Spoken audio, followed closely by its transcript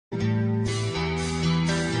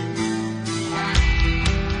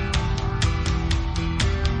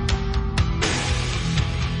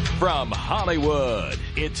From Hollywood,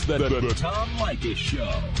 it's the Tom Leykis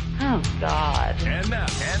Show. Oh, God. And now,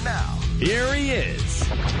 here he is,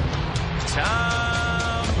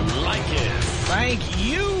 Tom Leykis. Thank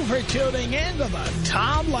you for tuning in to the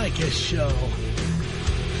Tom Leykis Show.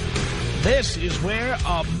 This is where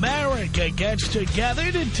America gets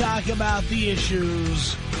together to talk about the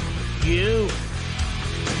issues you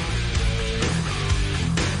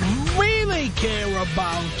really care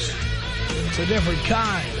about. It's a different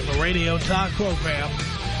kind of a radio talk program.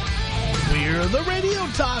 We're the radio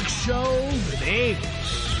talk show that is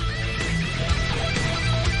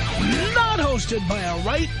not hosted by a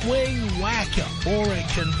right-wing wacko or a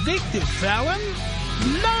convicted felon.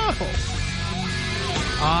 No.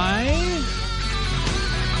 I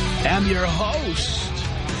am your host.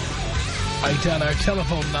 Write down our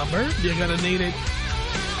telephone number. You're going to need it.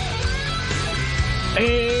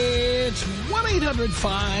 It's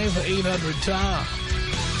 1-800-5800-TOM.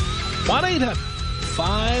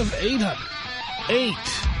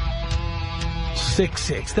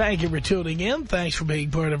 1-800-5800-866. Thank you for tuning in. Thanks for being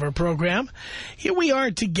part of our program. Here we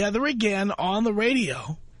are together again on the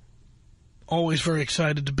radio. Always very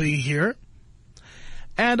excited to be here.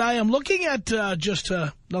 And I am looking at just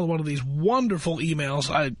another one of these wonderful emails.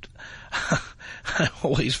 I'm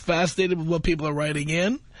always fascinated with what people are writing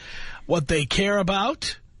in, what they care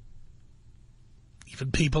about.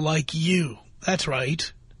 Even people like you. That's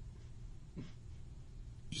right.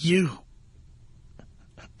 You.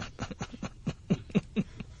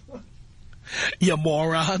 You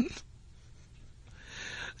moron.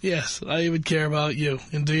 Yes, I even care about you.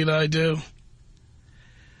 Indeed I do.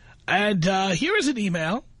 And here is an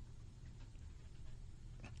email.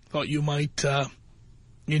 Thought you might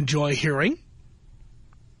enjoy hearing.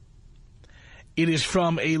 It is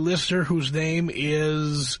from a listener whose name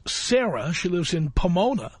is Sarah. She lives in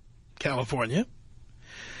Pomona, California.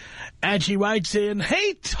 And she writes in,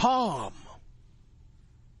 "Hey, Tom.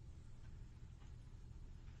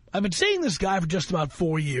 I've been seeing this guy for just about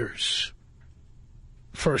 4 years.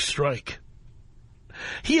 First strike.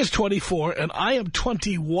 He is 24 and I am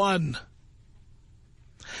 21.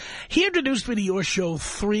 He introduced me to your show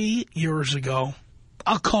 3 years ago.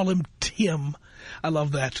 I'll call him Tim. I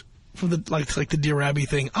love that. From the like the Dear Abby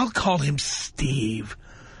thing. I'll call him Steve.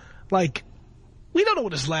 Like, we don't know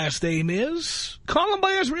what his last name is. Call him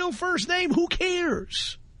by his real first name. Who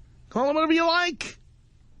cares? Call him whatever you like.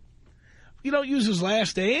 If you don't use his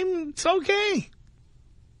last name, it's okay."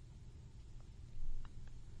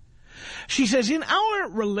 She says, in our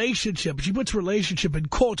relationship, she puts relationship in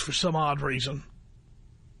quotes for some odd reason,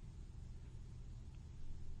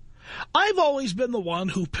 I've always been the one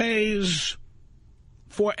who pays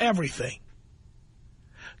for everything.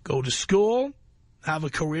 Go to school, have a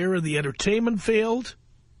career in the entertainment field.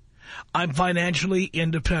 I'm financially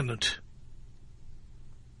independent.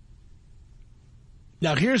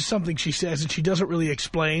 Now, here's something she says, and she doesn't really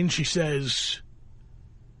explain. She says,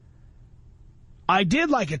 I did,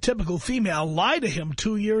 like a typical female, lie to him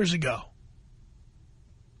 2 years ago.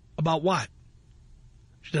 About what?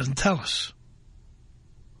 She doesn't tell us.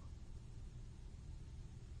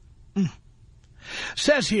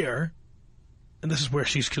 Says here, and this is where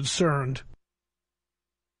she's concerned,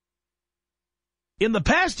 in the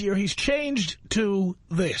past year, he's changed to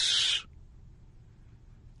this.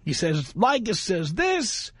 He says, Leykis says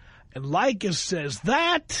this, and Leykis says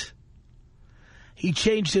that. He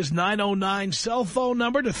changed his 909 cell phone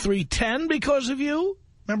number to 310 because of you.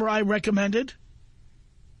 Remember I recommended?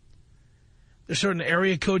 There's certain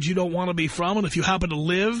area codes you don't want to be from, and if you happen to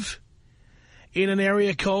live in an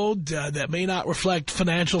area code that may not reflect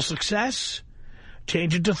financial success,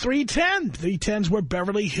 change it to 310. 310 is where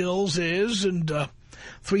Beverly Hills is, and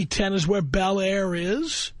 310 is where Bel Air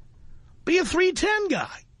is. Be a 310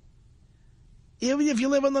 guy. Even if you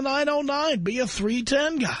live in the 909, be a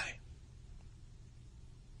 310 guy.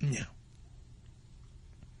 Yeah.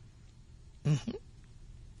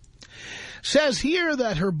 Says here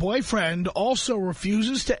that her boyfriend also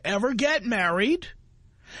refuses to ever get married,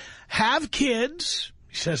 have kids.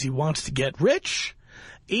 He says he wants to get rich,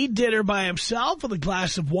 eat dinner by himself with a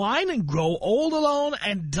glass of wine, and grow old alone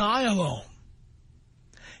and die alone.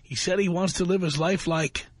 He said he wants to live his life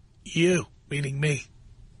like you, meaning me.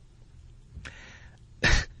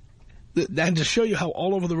 And to show you how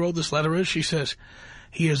all over the road this letter is, she says,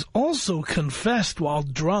 he has also confessed while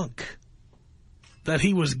drunk that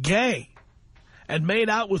he was gay and made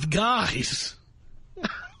out with guys.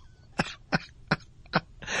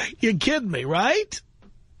 You're kidding me, right?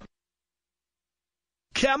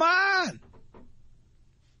 Come on.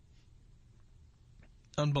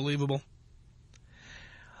 Unbelievable.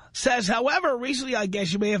 Says, however, recently I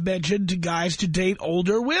guess you may have mentioned to guys to date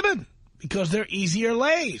older women because they're easier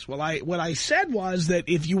lays. Well, what I said was that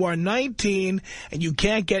if you are 19 and you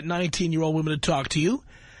can't get 19-year-old women to talk to you,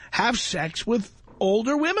 have sex with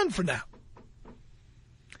older women for now.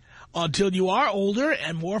 Until you are older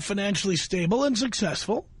and more financially stable and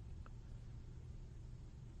successful.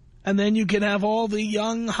 And then you can have all the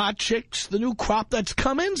young, hot chicks, the new crop that's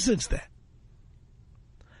come in since then.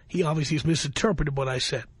 He obviously has misinterpreted what I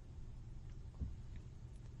said.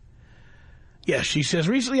 Yes, she says,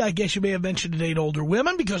 recently I guess you may have mentioned to date older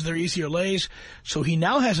women because they're easier lays. So he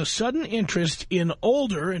now has a sudden interest in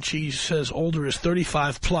older, and she says older is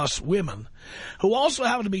 35-plus women, who also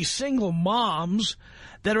happen to be single moms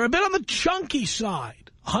that are a bit on the chunky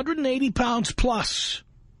side, 180 pounds plus,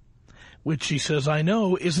 which she says, I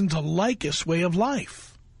know, isn't a Leykis way of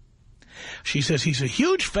life. She says he's a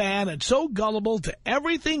huge fan and so gullible to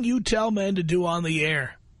everything you tell men to do on the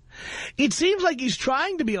air. It seems like he's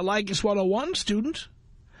trying to be a Leykis 101 student,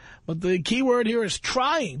 but the key word here is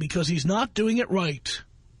trying because he's not doing it right.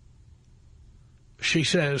 She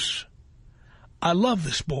says, I love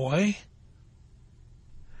this boy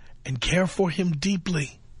and care for him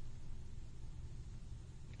deeply.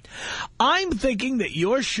 I'm thinking that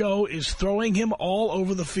your show is throwing him all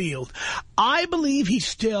over the field. I believe he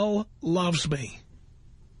still loves me.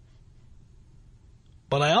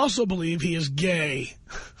 But I also believe he is gay.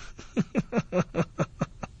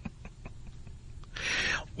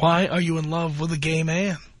 Why are you in love with a gay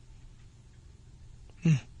man?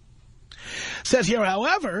 Says here,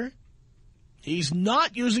 however, he's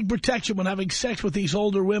not using protection when having sex with these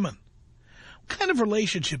older women. What kind of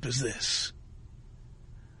relationship is this?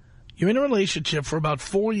 You're in a relationship for about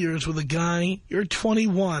 4 years with a guy, you're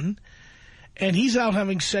 21, and he's out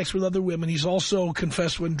having sex with other women. He's also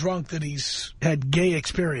confessed when drunk that he's had gay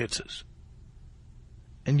experiences.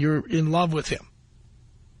 And you're in love with him.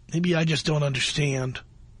 Maybe I just don't understand.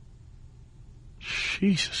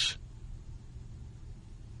 Jesus.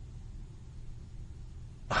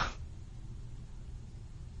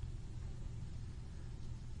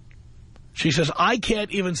 She says, I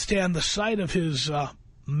can't even stand the sight of his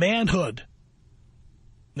manhood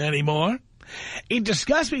anymore. It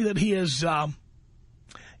disgusts me that he is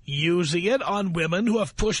using it on women who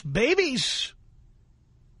have pushed babies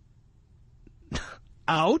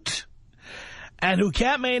out and who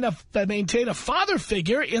can't maintain a father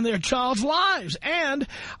figure in their child's lives. And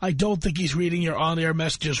I don't think he's reading your on-air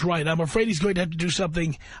messages right. I'm afraid he's going to have to do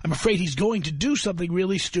something. I'm afraid he's going to do something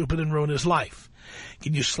really stupid and ruin his life.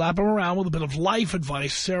 Can you slap him around with a bit of life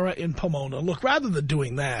advice, Sarah in Pomona? Look, rather than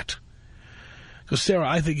doing that, because, Sarah,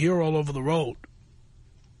 I think you're all over the road.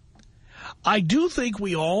 I do think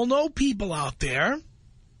we all know people out there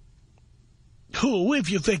who,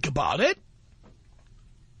 if you think about it,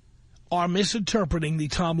 are misinterpreting the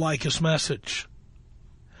Tom Leykis message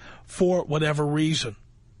for whatever reason.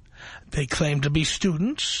 They claim to be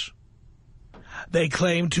students. They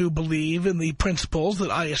claim to believe in the principles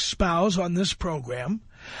that I espouse on this program.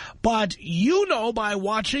 But you know, by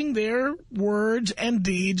watching their words and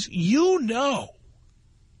deeds, you know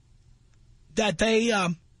that they're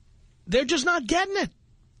just not getting it.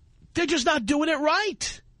 They're just not doing it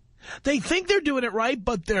right. They think they're doing it right,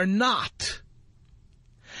 but they're not.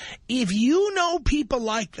 If you know people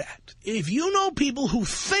like that, if you know people who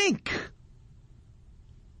think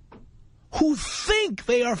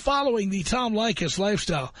they are following the Tom Leykis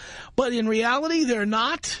lifestyle, but in reality they're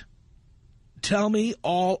not, tell me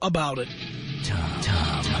all about it.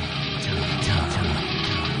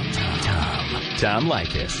 Tom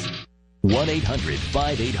Leykis.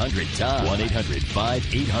 1-800-5800-TOM.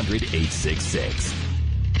 1-800-5800-866.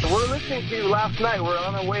 We're listening to you last night. We're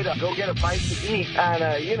on our way to go get a bite to eat. And,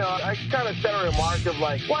 I kind of said a remark of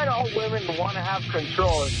like, why do all women want to have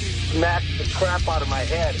control? And she smacked the crap out of my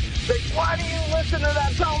head. Like, why do you listen to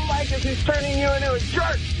that Tom Leykis? He's turning you into a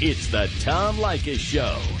jerk. It's the Tom Leykis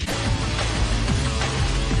Show.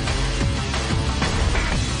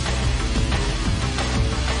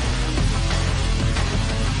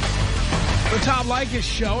 The Tom Leykis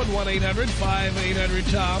Show at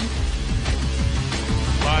 1-800-5800-TOM.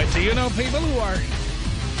 All right, do you know people who are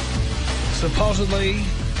supposedly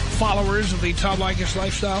followers of the Tom Leykis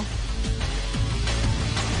lifestyle?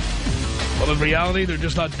 Well, in reality, they're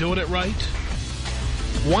just not doing it right.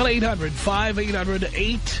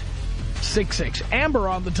 1-800-5800-866. Amber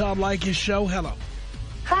on the Tom Leykis Show. Hello.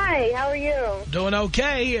 Hi, how are you? Doing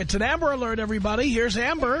okay. It's an Amber Alert, everybody. Here's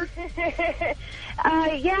Amber.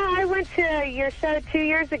 Yeah, I went to your show 2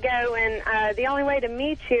 years ago, and the only way to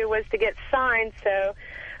meet you was to get signed, so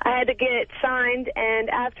I had to get signed, and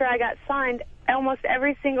after I got signed, almost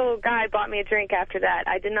every single guy bought me a drink after that.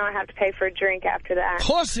 I did not have to pay for a drink after that.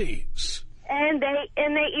 Pussies. And they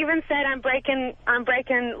even said, I'm breaking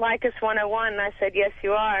Leykis 101, and I said, yes,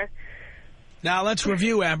 you are. Now, let's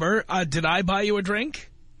review, Amber. Did I buy you a drink?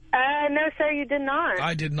 No, sir, you did not.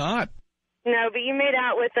 I did not. No, but you made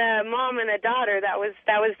out with a mom and a daughter. That was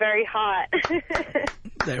very hot.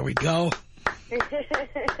 There we go.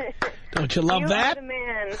 Don't you love that? You are the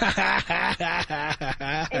man.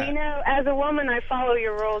 And, you know, as a woman, I follow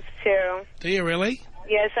your rules, too. Do you really?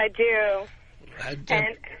 Yes, I do.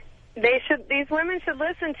 And these women should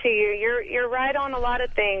listen to you. You're right on a lot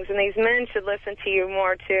of things, and these men should listen to you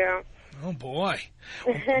more, too. Oh, boy.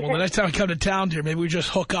 Well, the next time I come to town, dear, maybe we just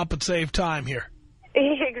hook up and save time here.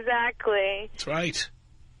 Exactly. That's right.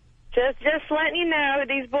 Just letting you know,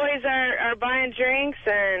 these boys are buying drinks,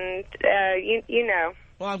 and, you know.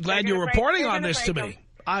 Well, I'm glad you're reporting on this to me.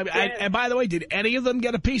 And by the way, did any of them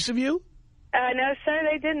get a piece of you? No, sir,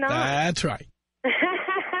 they did not. That's right.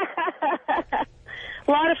 A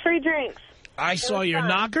lot of free drinks. I saw your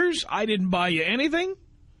knockers. I didn't buy you anything.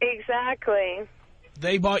 Exactly.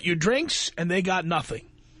 They bought you drinks, and they got nothing.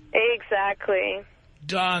 Exactly.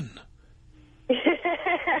 Done.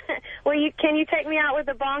 Well, can you take me out with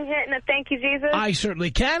a bong hit and a thank you, Jesus? I certainly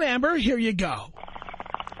can, Amber. Here you go.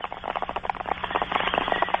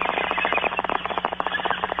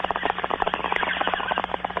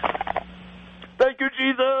 Thank you,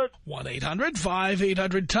 Jesus.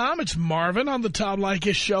 1-800-5800-TOM. It's Marvin on the Tom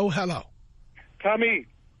Leykis Show. Hello. Tommy.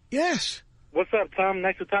 Yes. What's up, Tom?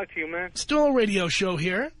 Nice to talk to you, man. Still a radio show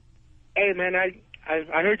here. Hey, man, I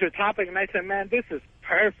heard your topic, and I said, man, this is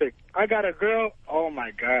perfect. I got a girl. Oh,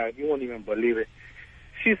 my God. You won't even believe it.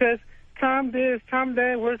 She says, Tom this, Tom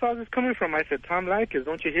that. Where's all this coming from? I said, Tom Leykis,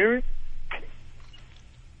 don't you hear it?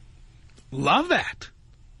 Love that.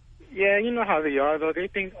 Yeah, you know how they are, though. They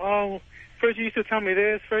think, oh, first you used to tell me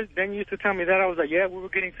this, then you used to tell me that. I was like, yeah, we were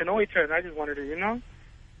getting to know each other. I just wanted to, you know,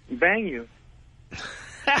 bang you.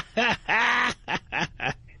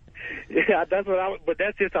 Yeah, that's what but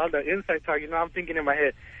that's just all the inside talk, you know. I'm thinking in my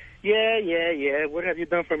head, yeah, what have you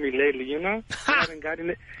done for me lately, you know?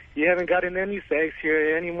 You haven't gotten any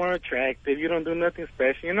sexier, any more attractive. You don't do nothing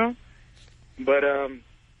special, you know? But,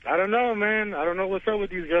 I don't know, man. I don't know what's up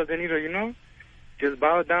with these girls. They need to, you know, just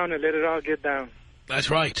bow down and let it all get down.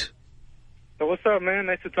 That's right. So what's up, man?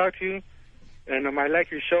 Nice to talk to you. And I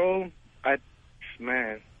like your show.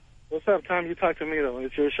 Man. What's up, Tom? You talk to me, though.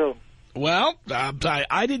 It's your show. Well,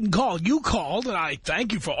 I didn't call. You called, and I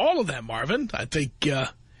thank you for all of them, Marvin. I think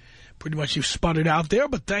pretty much you've sputtered out there,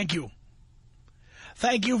 but thank you.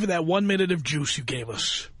 Thank you for that 1 minute of juice you gave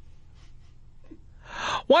us.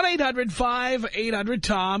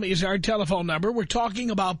 1-800-5800-TOM is our telephone number. We're talking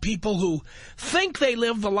about people who think they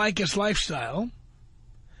live the Leykis lifestyle,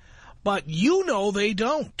 but you know they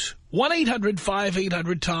don't.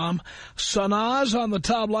 1-800-5800-TOM. Sanaz on the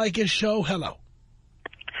Tom Leykis Show. Hello.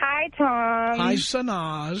 Hi, Tom. Hi,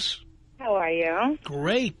 Sanaz. How are you?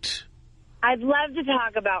 Great. I'd love to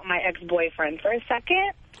talk about my ex-boyfriend for a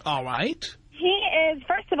second. All right.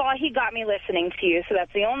 First of all, he got me listening to you, so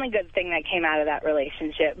that's the only good thing that came out of that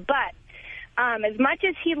relationship. But as much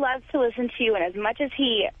as he loves to listen to you and as much as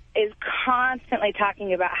he is constantly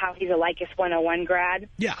talking about how he's a Leykis 101 grad,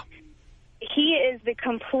 yeah, he is the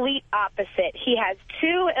complete opposite. He has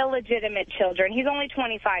 2 illegitimate children. He's only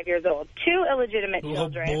 25 years old. 2 illegitimate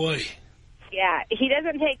children. Oh, boy. Yeah, he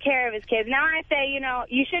doesn't take care of his kids. Now I say, you know,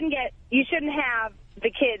 you shouldn't have the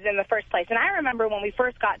kids in the first place. And I remember when we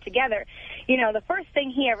first got together, you know, the first thing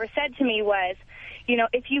he ever said to me was, you know,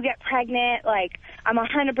 if you get pregnant, like, I'm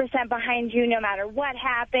 100% behind you no matter what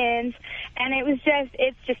happens. And it was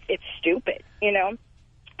it's stupid, you know.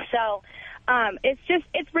 So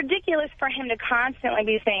it's ridiculous for him to constantly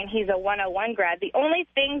be saying he's a 101 grad. The only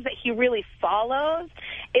things that he really follows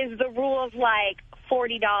is the rules like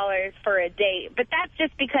 $40 for a date. But that's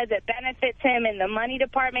just because it benefits him in the money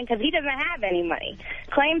department because he doesn't have any money.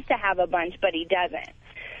 Claims to have a bunch, but he doesn't.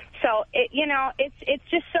 So, it's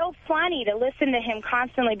just so funny to listen to him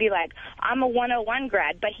constantly be like, I'm a 101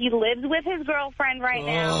 grad, but he lives with his girlfriend right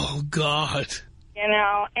now. Oh, God. You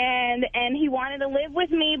know, and he wanted to live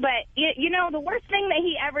with me, but, you know, the worst thing that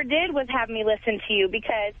he ever did was have me listen to you,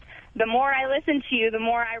 because the more I listen to you, the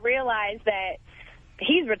more I realize that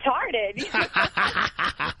he's retarded.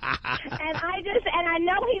 And I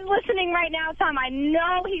know he's listening right now, Tom. I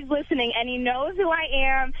know he's listening, and he knows who I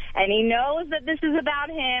am, and he knows that this is about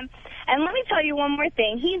him. And let me tell you one more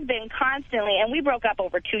thing. He's been constantly, and we broke up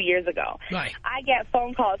over 2 years ago. Right. I get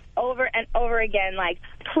phone calls over and over again like,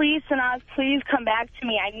 please, Sanaz, please come back to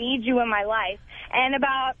me. I need you in my life. And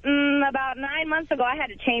about 9 months ago, I had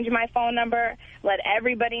to change my phone number, let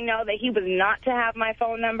everybody know that he was not to have my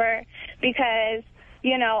phone number because,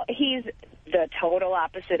 you know, he's the total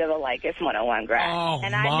opposite of a Leykis 101 grad. Oh,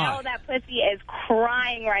 and I know that pussy is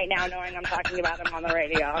crying right now knowing I'm talking about him on the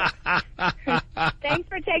radio. Thanks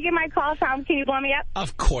for taking my call, Tom. Can you blow me up?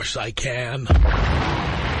 Of course I can.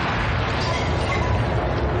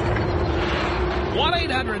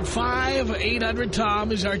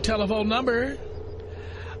 1-800-5800-TOM is our telephone number.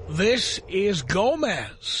 This is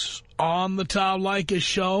Gomez on the Tom Leykis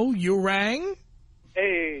Show. You rang?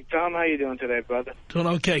 Hey, Tom, how you doing today, brother? Doing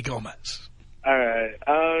okay, Gomez. All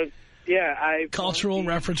right. Yeah, Cultural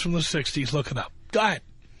reference from the 60s. Look it up. Go ahead.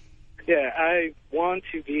 Yeah, I want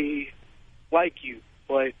to be like you,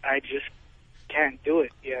 but I just can't do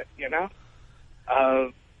it yet, you know?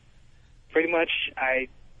 Pretty much, I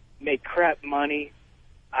make crap money.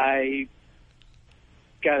 I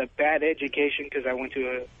got a bad education because I went to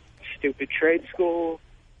a stupid trade school.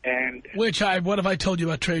 And what have I told you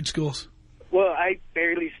about trade schools? Well, I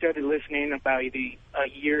barely started listening about a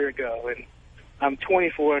year ago, and I'm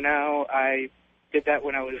 24 now. I did that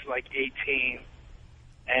when I was like 18,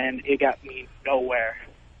 and it got me nowhere.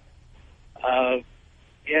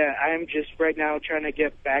 Yeah, I'm just right now trying to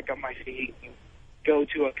get back on my feet and go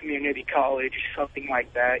to a community college, something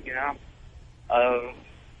like that, you know?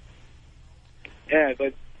 Yeah,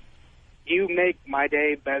 but you make my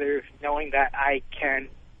day better knowing that I can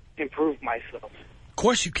improve myself. Of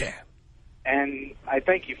course you can. And I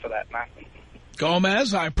thank you for that, man.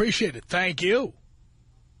 Gomez, I appreciate it. Thank you.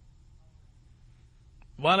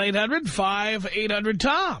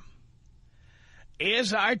 1-800-5800-TOM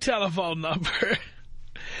is our telephone number.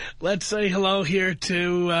 Let's say hello here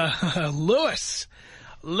to Lewis.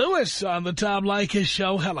 Lewis on the Tom Leykis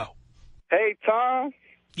Show. Hello. Hey, Tom.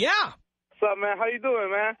 Yeah. What's up, man? How you doing,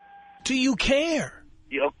 man? Do you care?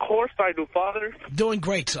 Yeah, of course I do, Father. Doing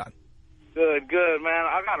great, son. Good, man.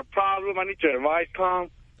 I got a problem. I need your advice, Tom.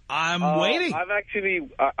 I'm waiting. I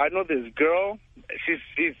know this girl.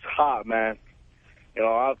 She's hot, man. You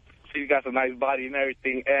know, she's got a nice body and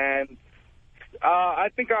everything. And I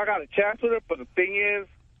think I got a chance with her, but the thing is,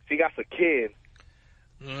 she got a kid.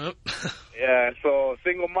 Yeah, so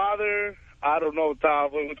single mother, I don't know,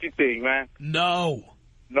 Tom. What you think, man? No.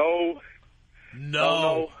 No?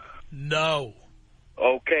 No.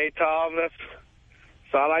 Okay, Tom, that's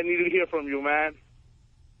all I need to hear from you, man.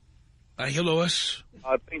 Thank you, Lewis.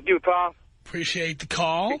 Thank you, Tom. Appreciate the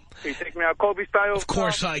call. Can you take me out Kobe style? Of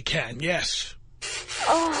course I can, yes.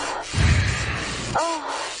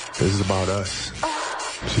 This is about us.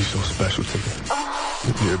 She's so special to me.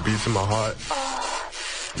 Yeah, it beats in my heart.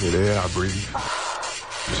 Yeah, the air I breathe.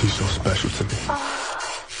 She's so special to me.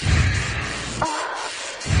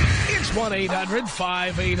 It's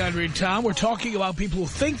 1-800-5800-TOM. We're talking about people who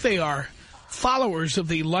think they are followers of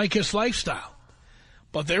the Leykis lifestyle,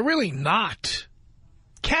 but they're really not.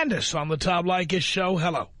 Candace on the Tom Leykis Show.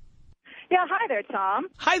 Hello. Yeah, hi there, Tom.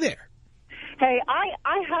 Hi there. Hey,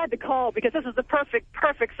 I had to call because this is the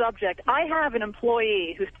perfect subject. I have an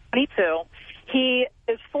employee who's 22. He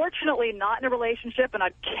is fortunately not in a relationship, and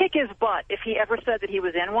I'd kick his butt if he ever said that he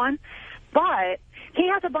was in one. But he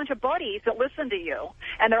has a bunch of buddies that listen to you,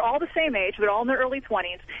 and they're all the same age. They're all in their early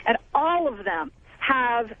 20s, and all of them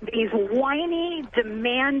have these whiny,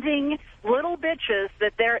 demanding little bitches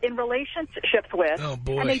that they're in relationships with. Oh,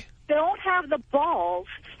 boy. And they don't have the balls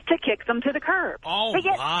to kick them to the curb. Oh,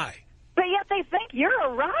 my. But yet they think you're a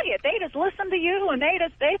riot. They just listen to you, and they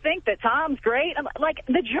think that Tom's great. Like,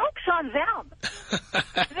 the joke's on them.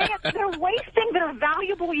 They're wasting their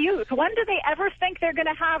valuable youth. When do they ever think they're going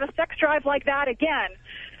to have a sex drive like that again?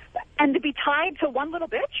 And to be tied to one little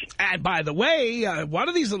bitch? And by the way, one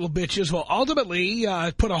of these little bitches will ultimately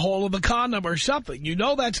put a hole in the condom or something. You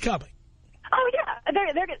know that's coming. Oh, yeah.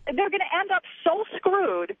 They're going to end up so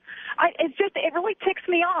screwed. It really ticks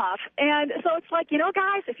me off. And so it's like, you know,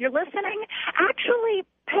 guys, if you're listening, actually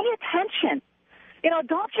pay attention. You know,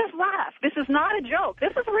 don't just laugh. This is not a joke.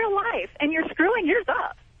 This is real life, and you're screwing yours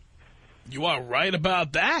up. You are right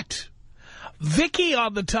about that. Vicky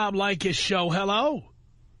on the Tom Leykis Show. Hello.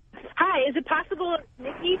 Hi. Is it possible,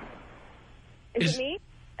 Nikki? Is it me?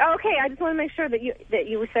 Oh, okay, I just want to make sure that you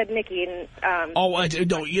said Nikki. And,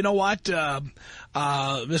 no, you know what?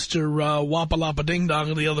 Mr. Wampa Ding Dong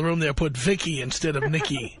in the other room there put Vicky instead of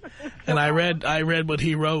Nikki, and I read what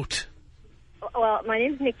he wrote. Well, my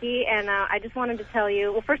name's Nikki, and I just wanted to tell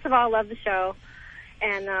you. Well, first of all, I love the show,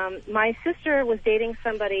 And my sister was dating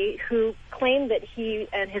somebody who claimed that he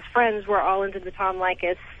and his friends were all into the Tom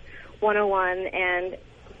Leykis 101, and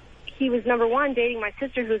he was, number one, dating my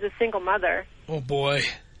sister, who's a single mother. Oh, boy.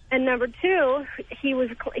 And number two,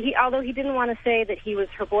 although he didn't want to say that he was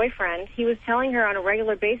her boyfriend, he was telling her on a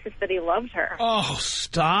regular basis that he loved her. Oh,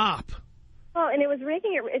 stop. Well, and it was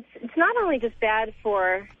making it's not only just bad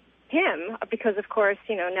for him, because, of course,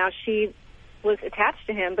 you know, now she was attached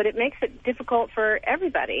to him, but it makes it difficult for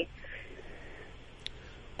everybody.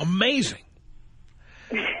 Amazing.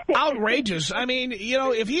 Outrageous. I mean, you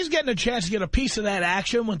know, if he's getting a chance to get a piece of that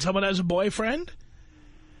action when someone has a boyfriend,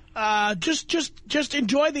 just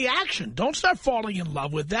enjoy the action. Don't start falling in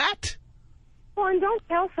love with that. Well, and don't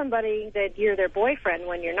tell somebody that you're their boyfriend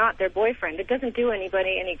when you're not their boyfriend. It doesn't do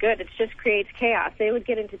anybody any good. It just creates chaos. They would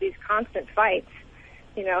get into these constant fights,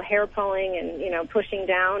 you know, hair pulling and, you know, pushing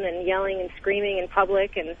down and yelling and screaming in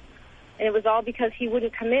public. And it was all because he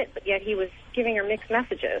wouldn't commit, but yet he was giving her mixed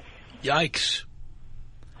messages. Yikes.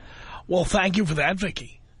 Well, thank you for that,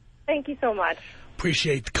 Vicki. Thank you so much.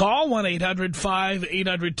 Appreciate the call,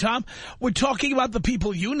 1-800-5800-TOM. We're talking about the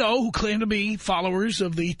people you know who claim to be followers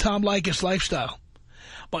of the Tom Leykis lifestyle.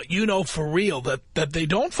 But you know for real that they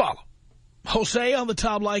don't follow. Jose on the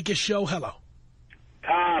Tom Leykis show, hello.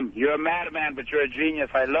 Tom, you're a madman, but you're a genius.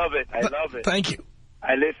 I love it. I love it. Thank you.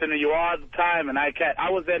 I listen to you all the time, and I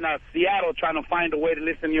was in Seattle trying to find a way to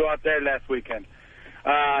listen to you out there last weekend.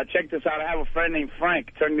 Check this out. I have a friend named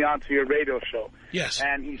Frank turned me on to your radio show. Yes.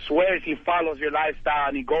 And he swears he follows your lifestyle,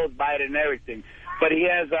 and he goes by it and everything. But he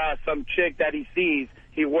has some chick that he sees.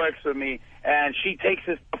 He works with me, and she takes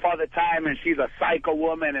his stuff all the time, and she's a psycho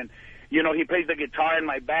woman, and you know, he plays the guitar in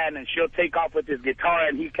my band, and she'll take off with his guitar,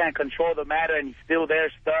 and he can't control the matter, and he's still there,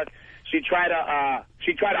 stuck. She tried to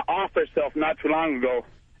off herself not too long ago,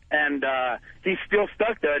 and he's still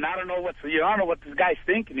stuck there. And I don't know what this guy's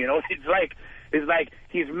thinking. You know, it's like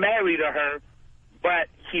he's married to her, but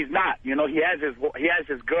he's not. You know, he has his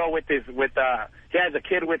girl he has a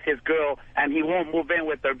kid with his girl, and he won't move in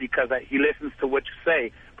with her because he listens to what you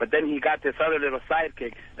say. But then he got this other little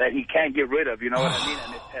sidekick that he can't get rid of, you know what I mean?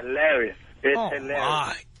 And it's hilarious. It's hilarious.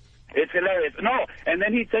 My. It's hilarious. No, and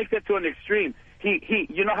then he takes it to an extreme. He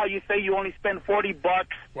you know how you say you only spend $40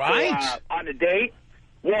 right. On a date?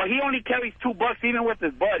 Well, he only carries $2 even with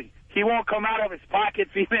his buddy. He won't come out of his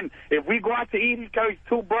pockets even. If we go out to eat, he carries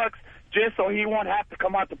 $2 just so he won't have to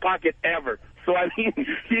come out the pocket ever. So, I mean,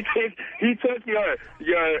 he took your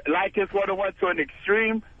Leykis 101 to an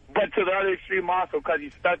extreme, but to the other extreme also because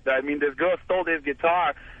he's stuck there. I mean, this girl stole his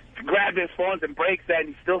guitar, grabbed his phones and breaks that, and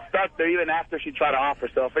he's still stuck there even after she tried to off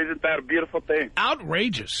herself. Isn't that a beautiful thing?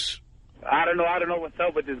 Outrageous. I don't know what's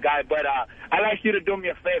up with this guy, but I'd like you to do me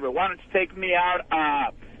a favor. Why don't you take me out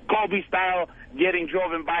Kobe style, getting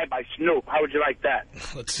driven by Snoop? How would you like that?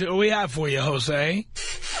 Let's see what we have for you, Jose.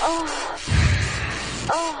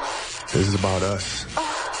 This is about us.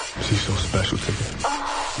 She's so special to me.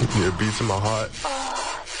 Yeah, it beats in my heart.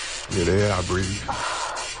 Yeah, the air I breathe.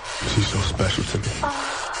 She's so special to me.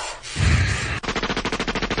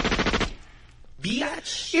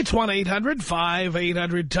 It's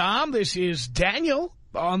 1-800-5800-TOM. This is Daniel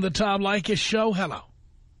on the Tom Leykis show. Hello.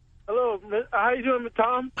 Hello. How you doing,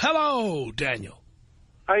 Tom? Hello, Daniel.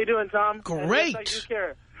 How you doing, Tom? Great. And yes, I do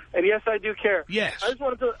care. And yes, I do care. Yes. I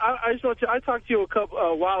talked to you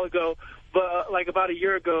a while ago, but like about a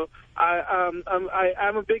year ago. I'm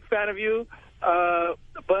a big fan of you,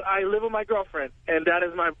 but I live with my girlfriend, and that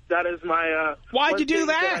is my. Why'd you do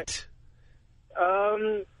that?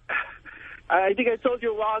 I think I told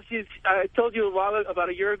you about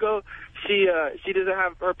a year ago. She doesn't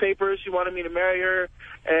have her papers. She wanted me to marry her,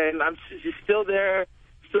 and she's still there.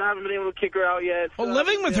 Still haven't been able to kick her out yet. Well,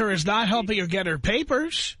 living with her is not helping her get her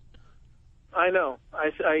papers. I know.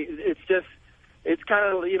 It's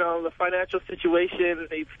kind of, you know, the financial situation.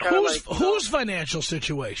 It's kind of like whose financial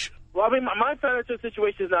situation? Well, I mean, my financial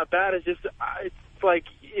situation is not bad. It's just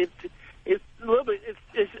it's a little bit.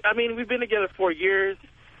 I mean, we've been together 4 years.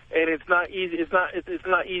 And it's not easy. It's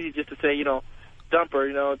not easy just to say, you know, dump her.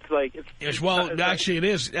 You know, it's like yes. Well, actually, it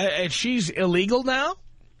is. And she's illegal now.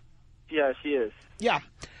 Yeah, she is. Yeah.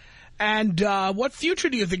 And what future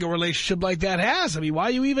do you think a relationship like that has? I mean, why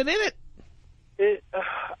are you even in it?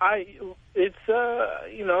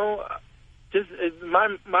 You know, just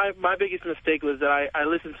my biggest mistake was that I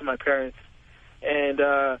listened to my parents, and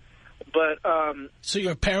So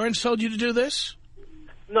your parents told you to do this?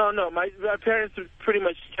 No, my parents were pretty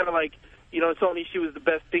much kind of like, you know, told me she was the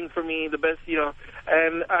best thing for me, the best, you know,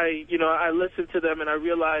 and I listened to them and I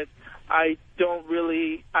realized I don't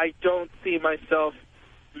see myself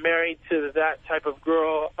married to that type of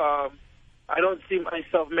girl. I don't see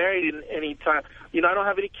myself married in any time. You know, I don't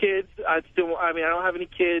have any kids. I don't have any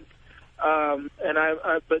kids.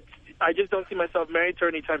 But I just don't see myself married to her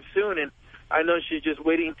anytime soon. And I know she's just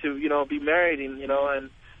waiting to, you know, be married, and, you know, and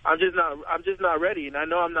I'm just not ready. And I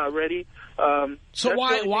know I'm not ready. So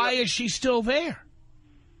why is she still there?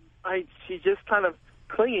 She's just kind of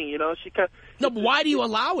clinging, you know. No, but why do you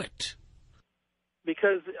allow it?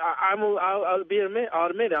 Because I'll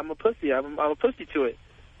admit it. I'm a pussy. I'm a pussy to it.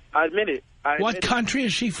 I admit it. What country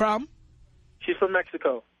is she from? She's from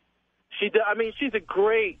Mexico. She's a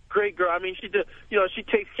great girl. I mean, she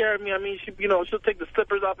takes care of me. I mean, she'll take the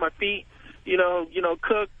slippers off my feet. You know,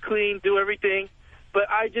 cook, clean, do everything. But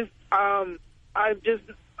I'm just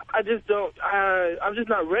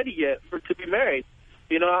not ready yet to be married.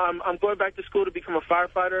 You know, I'm going back to school to become a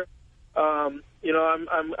firefighter. You know,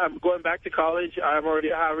 I'm going back to college. I already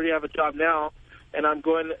have a job now, and I'm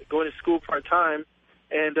going to school part time.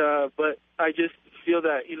 And but I just feel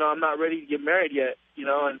that, you know, I'm not ready to get married yet. You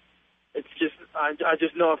know, and it's just I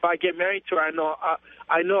just know if I get married to her, I know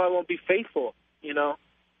I won't be faithful. You know,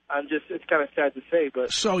 it's kind of sad to say,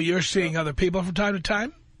 but. So you're seeing other people from time to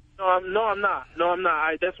time? No, I'm not.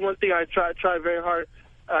 That's one thing I try very hard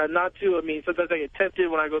not to. I mean, sometimes I get tempted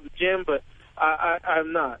when I go to the gym, but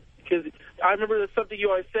I'm not. Because I remember there's something you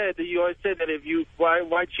always said, that if you,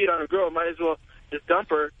 why cheat on a girl? Might as well just dump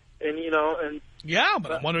her, and, you know, and. Yeah,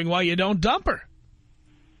 but I'm wondering why you don't dump her.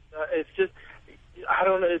 It's just, I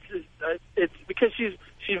don't know. It's because she's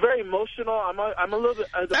very emotional. I'm a little bit.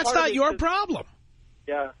 That's not your problem.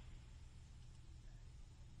 Yeah.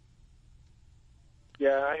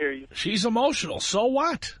 Yeah, I hear you. She's emotional. So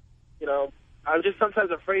what? You know, I'm just sometimes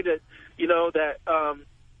afraid that, you know, that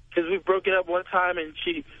because we've broken up one time, and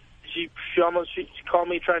she called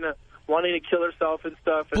me wanting to kill herself and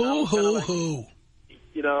stuff. And boo-hoo-hoo.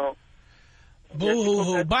 You know.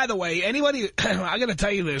 Boo-hoo-hoo. By the way, anybody, I got to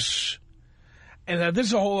tell you this, and this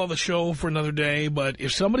is a whole other show for another day, but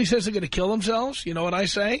if somebody says they're going to kill themselves, you know what I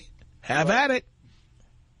say? Have at it.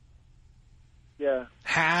 Yeah.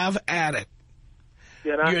 Have at it.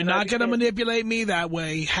 Yeah, you're not going to manipulate me that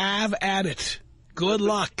way. Have at it. Good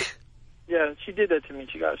luck. Yeah, she did that to me.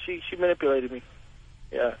 She manipulated me.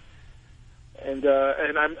 Yeah. And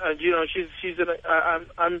I'm you know,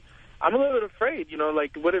 I'm a little bit afraid, you know,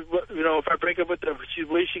 like what if I break up with her,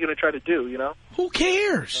 what is she going to try to do, you know? Who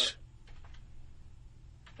cares?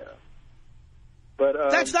 Yeah. But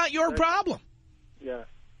that's not your problem. Yeah.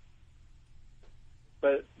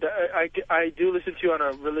 But I do listen to you on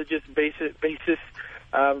a religious basis.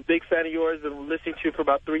 Big fan of yours. I've been listening to you for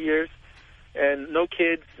about 3 years. And no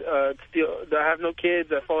kids. I have no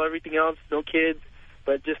kids. I follow everything else. No kids.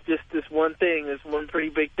 But just this one thing, this one pretty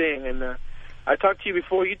big thing. And I talked to you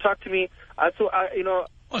before. You talked to me. You know.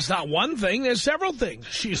 Well, it's not one thing. There's several things.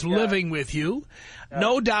 She's living with you. Yeah.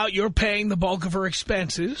 No doubt you're paying the bulk of her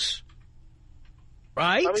expenses.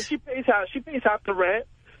 Right? I mean, she pays half the rent.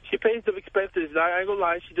 She pays the expenses. I ain't gonna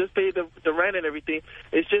lie. She does pay the rent and everything.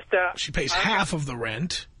 It's just that... She pays half of the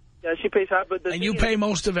rent. Yeah, she pays half. But and you pay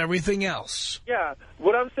most of everything else. Yeah.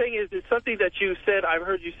 What I'm saying is it's something that you said, I've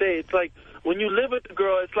heard you say. It's like when you live with a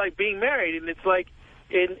girl, it's like being married. And it's like,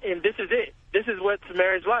 and this is it. This is what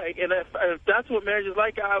marriage like. And if that's what marriage is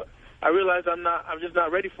like, I realize I'm just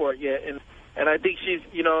not ready for it yet. And I think she's,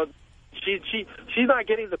 you know... She's not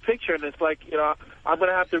getting the picture. And it's like, you know, I'm going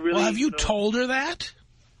to have to really... Well, have you told her that?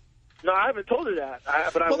 No, I haven't told her that.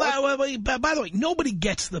 By the way, nobody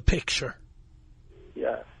gets the picture.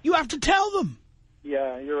 Yeah. You have to tell them.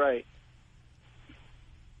 Yeah, you're right.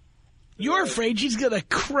 You're afraid she's going to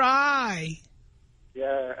cry.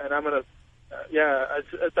 Yeah, and I'm going to... I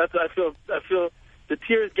feel the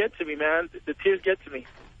tears get to me, man. The tears get to me.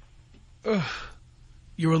 Ugh.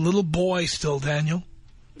 You're a little boy still, Daniel.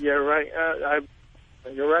 Yeah, right.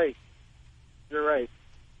 You're right. You're right.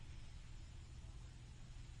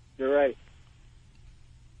 You're right.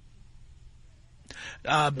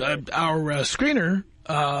 Our screener,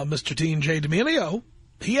 Mr. Dean J. D'Amelio,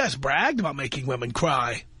 he has bragged about making women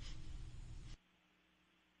cry.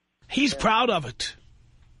 He's proud of it.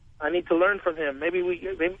 I need to learn from him. Maybe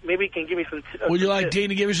he can give me some tips. Would you like Dean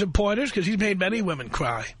to give you some pointers? Because he's made many women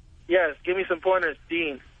cry. Yes, give me some pointers,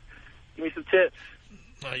 Dean. Give me some tips.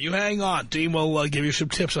 You hang on. Dean will give you some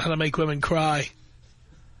tips on how to make women cry.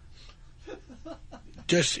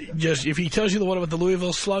 Just if he tells you the one about the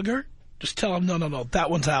Louisville Slugger, just tell him, no,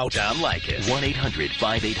 that one's out. Tom Leykis.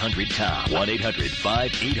 1-800-5800-TOM.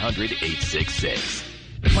 1-800-5800-866.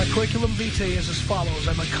 My curriculum vitae is as follows.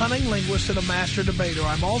 I'm a cunning linguist and a master debater.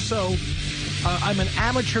 I'm also, I'm an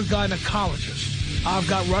amateur gynecologist. I've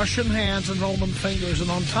got Russian hands and Roman fingers,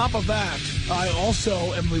 and on top of that, I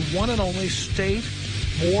also am the one and only state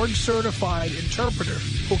board-certified interpreter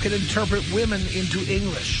who can interpret women into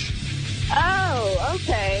English. Oh,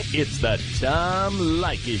 okay. It's the Tom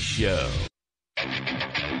Leykis Show.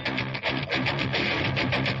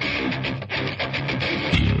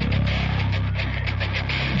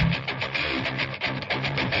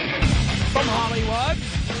 From Hollywood,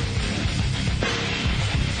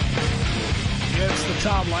 it's the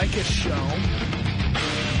Tom Leykis Show.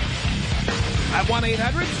 At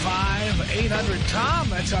 1-800-5800-TOM.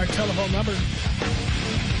 That's our telephone number.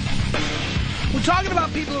 We're talking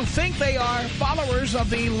about people who think they are followers of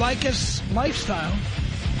the Leykis lifestyle,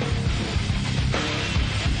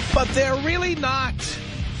 but they're really not.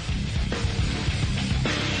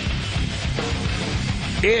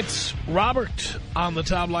 It's Robert on the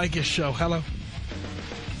Tom Leykis Show. Hello.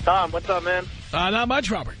 Tom, what's up, man? Not much,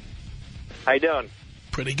 Robert. How you doing?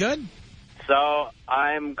 Pretty good. So,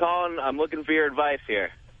 I'm looking for your advice here.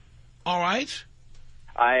 All right.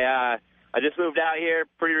 I just moved out here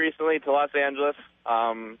pretty recently to Los Angeles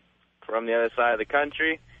from the other side of the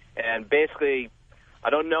country. And basically, I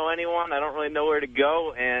don't know anyone. I don't really know where to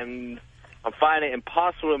go. And I'm finding it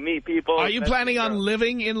impossible to meet people. Are you planning on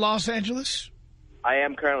living in Los Angeles? I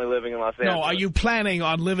am currently living in Los Angeles. No, are you planning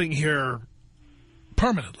on living here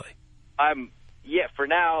permanently? Yeah, for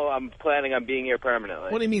now, I'm planning on being here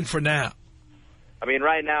permanently. What do you mean for now? I mean,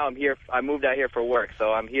 right now, I'm here. I moved out here for work,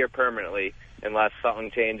 so I'm here permanently unless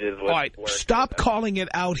something changes with All right, work. stop calling it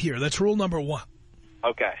out here. That's rule number one.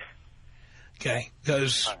 Okay. Okay,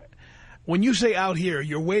 because when you say out here,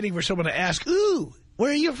 you're waiting for someone to ask, ooh,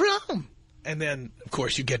 where are you from? And then, of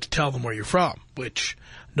course, you get to tell them where you're from, which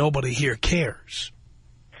nobody here cares.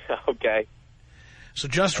 Okay. So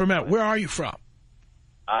just remember, where are you from?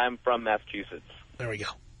 I'm from Massachusetts. There we go.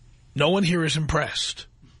 No one here is impressed.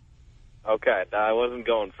 Okay, I wasn't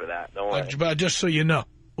going for that. Don't worry. But just so you know,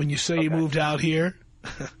 when you say you moved out here,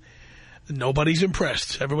 nobody's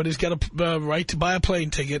impressed. Everybody's got a right to buy a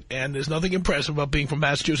plane ticket, and there's nothing impressive about being from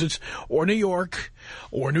Massachusetts or New York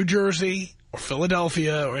or New Jersey or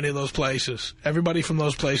Philadelphia or any of those places. Everybody from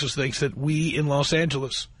those places thinks that we in Los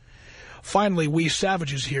Angeles, finally, we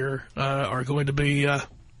savages here are going to be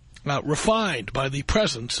refined by the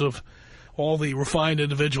presence of all the refined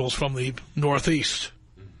individuals from the Northeast.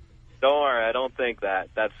 Don't worry, I don't think that.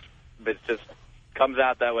 It just comes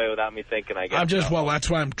out that way without me thinking, I guess. Well, that's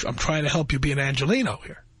why I'm trying to help you be an Angelino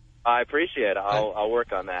here. I appreciate it. I'll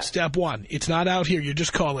work on that. Step one, it's not out here. You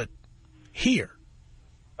just call it here.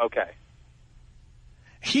 Okay.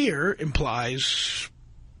 Here implies,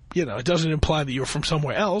 it doesn't imply that you're from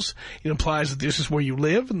somewhere else. It implies that this is where you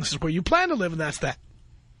live and this is where you plan to live, and that's that.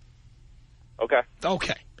 Okay.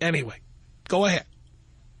 Okay. Anyway, go ahead.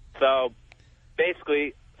 So,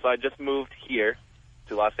 basically, I just moved here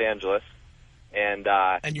to Los Angeles, and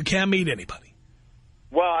you can't meet anybody.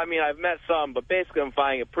 Well, I mean, I've met some, but basically I'm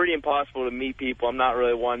finding it pretty impossible to meet people. I'm not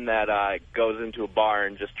really one that goes into a bar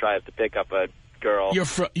and just tries to pick up a girl.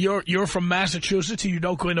 You're from Massachusetts and you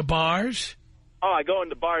don't go into bars? Oh, I go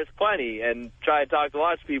into bars plenty and try to talk to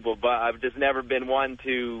lots of people, but I've just never been one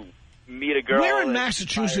to meet a girl. Where in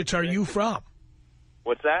Massachusetts are you from?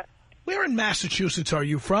 What's that? Where in Massachusetts are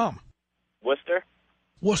you from? Worcester.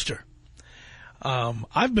 Worcester.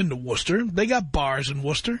 I've been to Worcester. They got bars in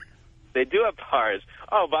Worcester. They do have bars.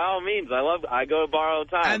 Oh, by all means, I go to a bar all the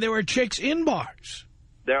time. And there were chicks in bars.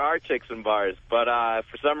 There are chicks in bars, but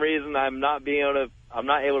for some reason I'm not able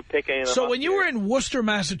to pick any of them. So when you here. were in Worcester,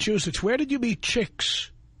 Massachusetts, where did you meet chicks?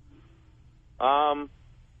 Some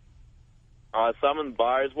in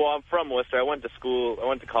bars. Well, I'm from Worcester. I went to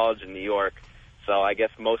college in New York, so I guess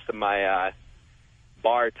most of my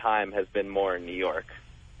bar time has been more in New York,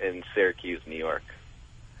 in Syracuse, New York.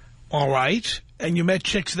 All right. And you met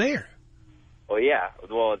chicks there? Well, yeah.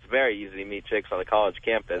 Well, it's very easy to meet chicks on the college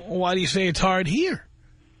campus. Why do you say it's hard here?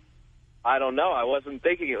 I don't know. I wasn't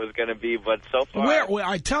thinking it was going to be, but so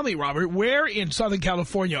far... Tell me, Robert, where in Southern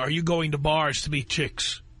California are you going to bars to meet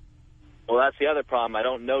chicks? Well, that's the other problem. I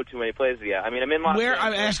don't know too many places yet. I mean, I'm in Los Angeles.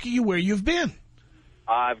 I'm asking you where you've been.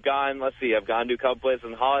 I've gone to a couple places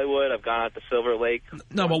in Hollywood. I've gone out to Silver Lake.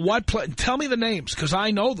 No, but tell me the names, because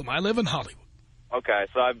I know them. I live in Hollywood. Okay,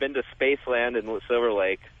 so I've been to Spaceland in Silver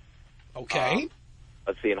Lake. Okay.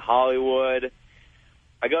 Let's see, in Hollywood.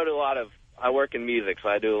 I work in music, so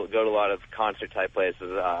I go to a lot of concert-type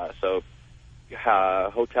places.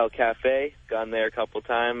 Hotel Cafe, gone there a couple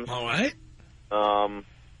times. All right.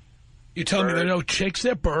 You telling me there are no chicks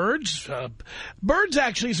there? Birds? Birds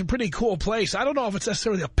actually is a pretty cool place. I don't know if it's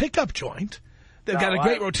necessarily a pickup joint. They've got a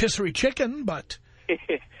great rotisserie chicken, but...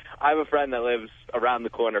 I have a friend that lives around the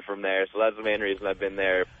corner from there, so that's the main reason I've been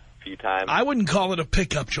there a few times. I wouldn't call it a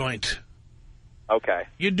pickup joint. Okay.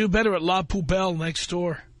 You'd do better at La Poubelle next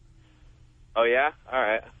door. Oh, yeah? All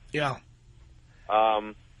right. Yeah.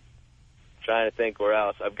 Trying to think where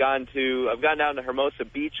else. I've gone down to Hermosa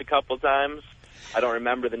Beach a couple times. I don't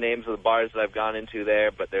remember the names of the bars that I've gone into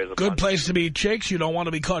there, but there's a good place to meet chicks. You don't want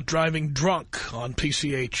to be caught driving drunk on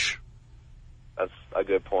PCH. That's a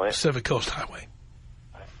good point. Pacific Coast Highway.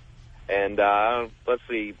 And let's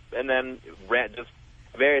see, and then just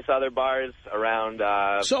various other bars around.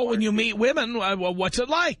 So when you meet women, what's it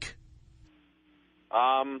like?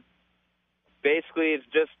 Basically, it's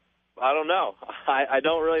just, I don't know. I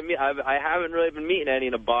don't really meet. I haven't really been meeting any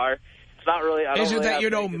in a bar. It's not really. Is it that you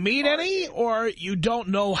don't meet any, or you don't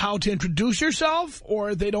know how to introduce yourself,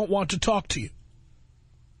 or they don't want to talk to you?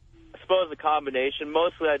 I suppose a combination.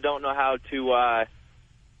 Mostly, I don't know how to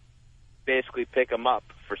basically pick them up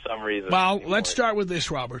for some reason. Well, let's start with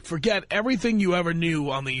this, Robert. Forget everything you ever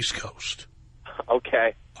knew on the East Coast.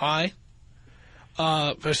 Okay.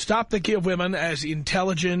 Stop thinking of women as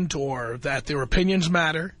intelligent or that their opinions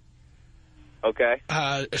matter. Okay.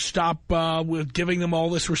 Stop with giving them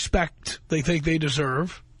all this respect they think they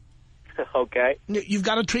deserve. Okay. You've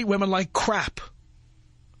got to treat women like crap.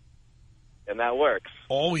 And that works.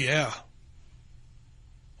 Oh, yeah.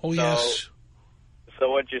 Oh, yes. So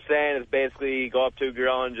what you're saying is basically go up to a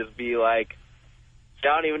girl and just be like, I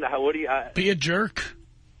don't even know, what do you... be a jerk.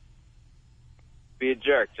 Be a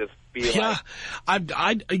jerk. Just be like... Yeah.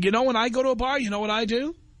 You know, when I go to a bar, you know what I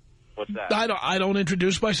do? What's that? I don't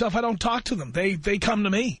introduce myself. I don't talk to them. They come to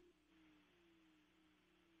me.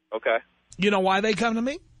 Okay. You know why they come to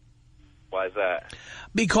me? Why is that?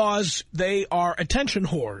 Because they are attention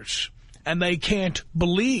whores, and they can't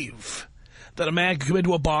believe that a man can come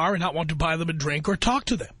into a bar and not want to buy them a drink or talk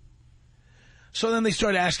to them. So then they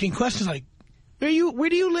start asking questions like, where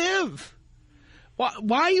do you live? Why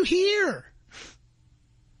are you here?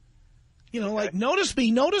 You know, like, notice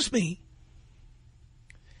me.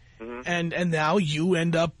 Mm-hmm. And now you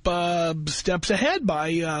end up steps ahead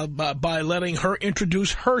by letting her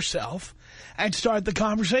introduce herself and start the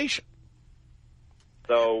conversation.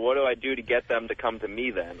 So what do I do to get them to come to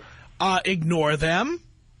me then? Ignore them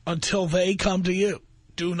until they come to you.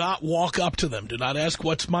 Do not walk up to them. Do not ask,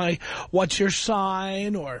 what's your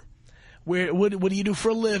sign, or what do you do for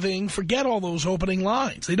a living? Forget all those opening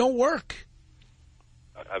lines. They don't work.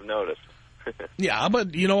 I've noticed. Yeah,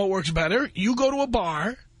 but you know what works better? You go to a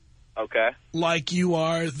bar. Okay. Like you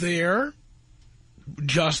are there,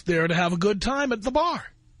 just there to have a good time at the bar.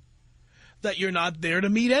 That you're not there to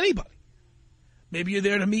meet anybody. Maybe you're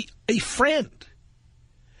there to meet a friend.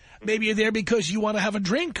 Maybe you're there because you want to have a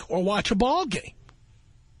drink or watch a ball game.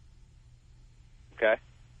 Okay.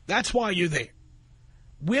 That's why you're there.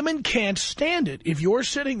 Women can't stand it if you're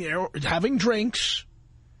sitting there having drinks,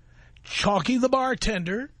 talking to the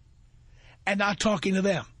bartender, and not talking to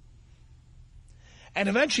them. And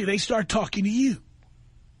eventually they start talking to you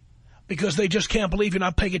because they just can't believe you're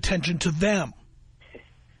not paying attention to them.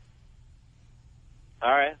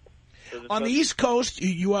 All right. On the East Coast,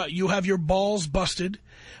 you have your balls busted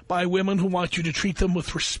by women who want you to treat them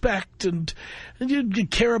with respect and you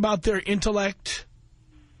care about their intellect.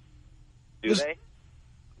 Do they?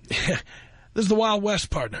 This is the Wild West,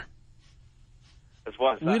 partner.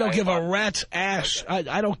 We don't give a rat's ass. Okay.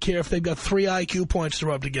 I don't care if they've got 3 IQ points to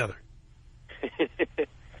rub together.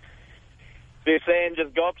 So you're saying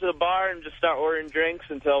just go up to the bar and just start ordering drinks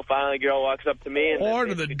until finally a girl walks up to me? And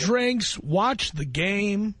order the drinks, watch the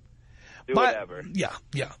game. Do whatever. Yeah.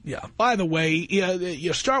 By the way,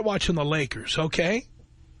 you start watching the Leykis, okay?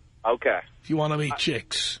 Okay. If you want to meet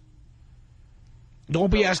chicks.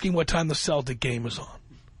 Don't be asking what time the Celtic game is on.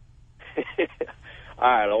 All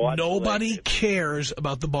right, I'll watch. Nobody cares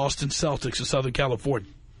about the Boston Celtics in Southern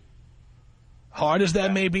California. Hard as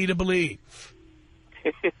that may be to believe.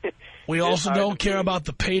 We also don't care about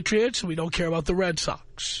the Patriots, and we don't care about the Red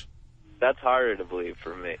Sox. That's harder to believe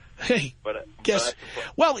for me. Hey, guess.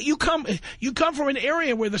 Well, you come from an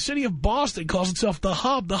area where the city of Boston calls itself the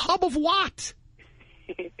hub. The hub of what?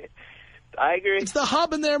 I agree. It's the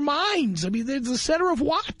hub in their minds. I mean, it's the center of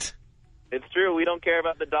what? It's true. We don't care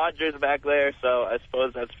about the Dodgers back there, so I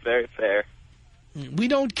suppose that's very fair. We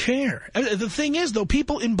don't care. The thing is, though,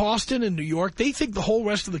 people in Boston and New York, they think the whole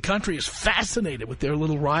rest of the country is fascinated with their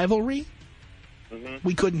little rivalry. Mm-hmm.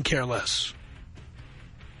 We couldn't care less.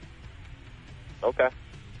 Okay.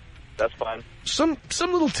 That's fine. Some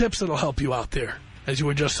little tips that'll help you out there as you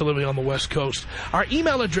were just living on the West Coast. Our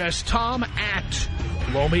email address,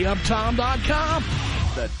 tom@blowmeuptom.com.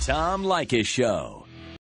 The Tom Leykis Show.